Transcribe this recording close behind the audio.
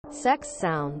S.e.x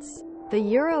sounds. The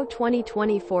Euro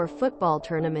 2024 football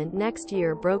tournament next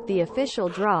year broke the official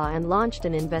draw and launched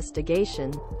an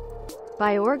investigation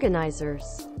by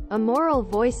organizers. Immoral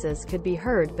voices could be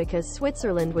heard because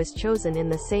Switzerland was chosen in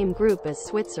the same group as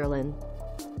Switzerland.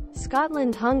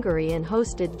 Scotland, Hungary and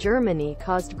hosted Germany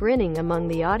caused grinning among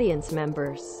the audience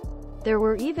members. There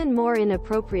were even more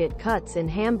inappropriate cuts in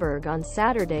Hamburg on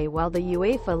Saturday while the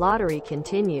UEFA lottery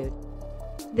continued.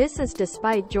 This is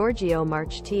despite Giorgio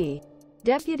Marchetti,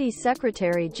 Deputy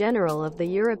Secretary General of the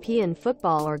European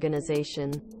Football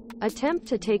Organization, attempt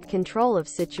to take control of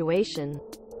situation.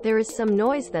 There is some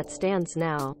noise that stands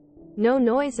now. No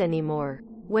noise anymore.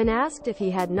 When asked if he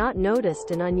had not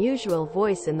noticed an unusual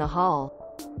voice in the hall,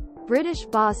 British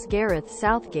boss Gareth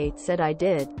Southgate said, "I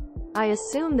did. I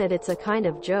assume that it's a kind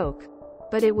of joke.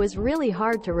 But it was really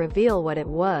hard to reveal what it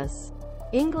was."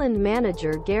 England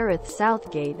manager Gareth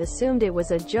Southgate assumed it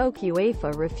was a joke.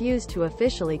 UEFA refused to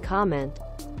officially comment,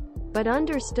 but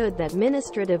understood that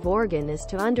administrative organ is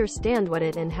to understand what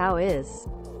it and how is.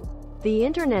 The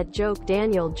internet joke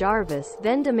Daniel Jarvis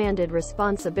then demanded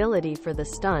responsibility for the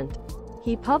stunt.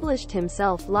 He published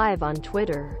himself live on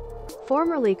Twitter,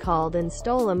 formerly called and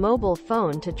stole a mobile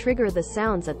phone to trigger the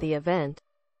sounds at the event.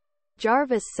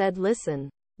 Jarvis said, "Listen.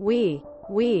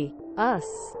 Us.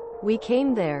 We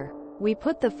came there. We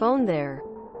put the phone there.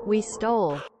 We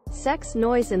stole. S.e.x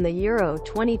noise in the Euro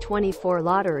 2024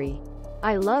 lottery.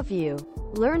 I love you."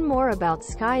 Learn more about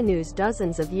Sky News.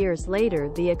 Dozens of years later,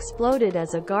 the exploded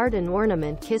as a garden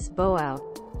ornament kiss bow-out.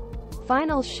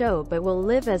 Final show but will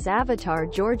live as Avatar.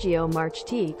 Giorgio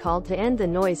Marchetti called to end the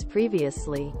noise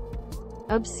previously.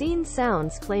 Obscene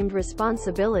Sounds claimed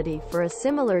responsibility for a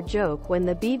similar joke when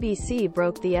the BBC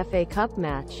broke the FA Cup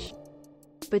match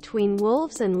between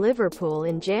Wolves and Liverpool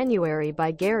in January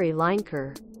by Gary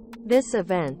Lineker. This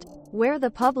event, where the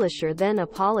publisher then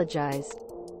apologized,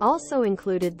 also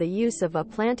included the use of a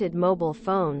planted mobile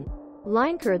phone.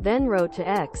 Lineker then wrote to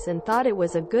X and thought it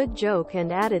was a good joke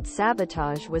and added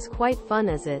sabotage was quite fun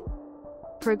as it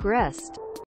progressed.